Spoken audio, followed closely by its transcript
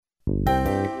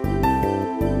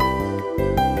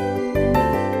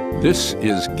This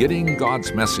is Getting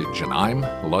God's Message, and I'm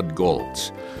Lud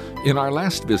Golds. In our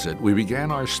last visit, we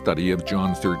began our study of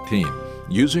John 13.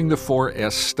 Using the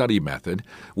 4S study method,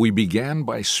 we began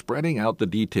by spreading out the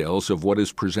details of what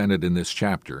is presented in this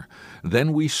chapter.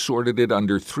 Then we sorted it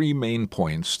under three main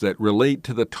points that relate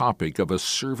to the topic of a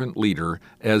servant leader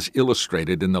as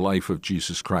illustrated in the life of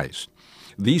Jesus Christ.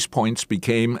 These points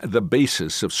became the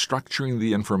basis of structuring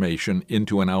the information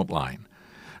into an outline.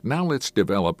 Now let's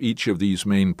develop each of these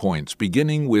main points,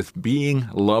 beginning with being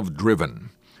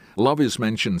love-driven. Love is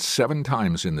mentioned 7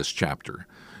 times in this chapter.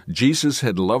 Jesus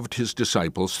had loved his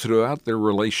disciples throughout their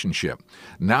relationship.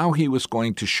 Now he was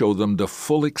going to show them the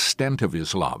full extent of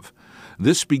his love.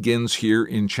 This begins here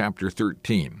in chapter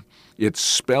 13. It's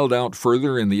spelled out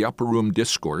further in the Upper Room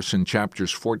Discourse in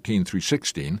chapters 14 through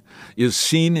 16, is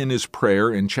seen in his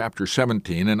prayer in chapter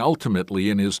 17, and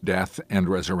ultimately in his death and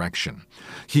resurrection.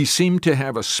 He seemed to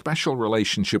have a special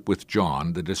relationship with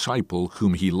John, the disciple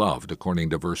whom he loved, according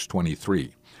to verse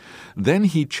 23. Then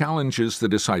he challenges the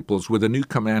disciples with a new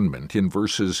commandment in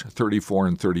verses 34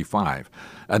 and 35.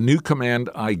 A new command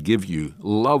I give you,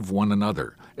 love one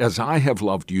another. As I have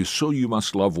loved you, so you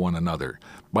must love one another.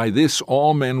 By this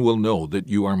all men will know that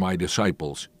you are my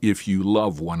disciples, if you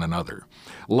love one another.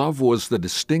 Love was the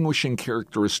distinguishing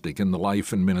characteristic in the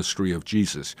life and ministry of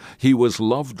Jesus. He was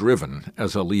love-driven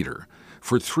as a leader.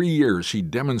 For 3 years he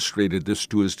demonstrated this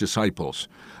to his disciples.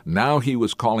 Now he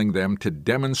was calling them to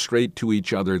demonstrate to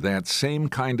each other that same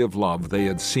kind of love they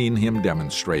had seen him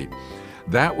demonstrate.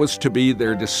 That was to be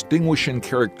their distinguishing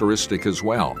characteristic as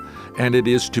well, and it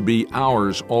is to be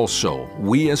ours also.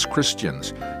 We as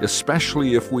Christians,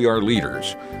 especially if we are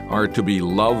leaders, are to be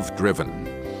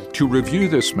love-driven. To review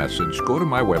this message, go to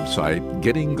my website,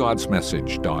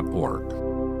 gettinggodsmessage.org.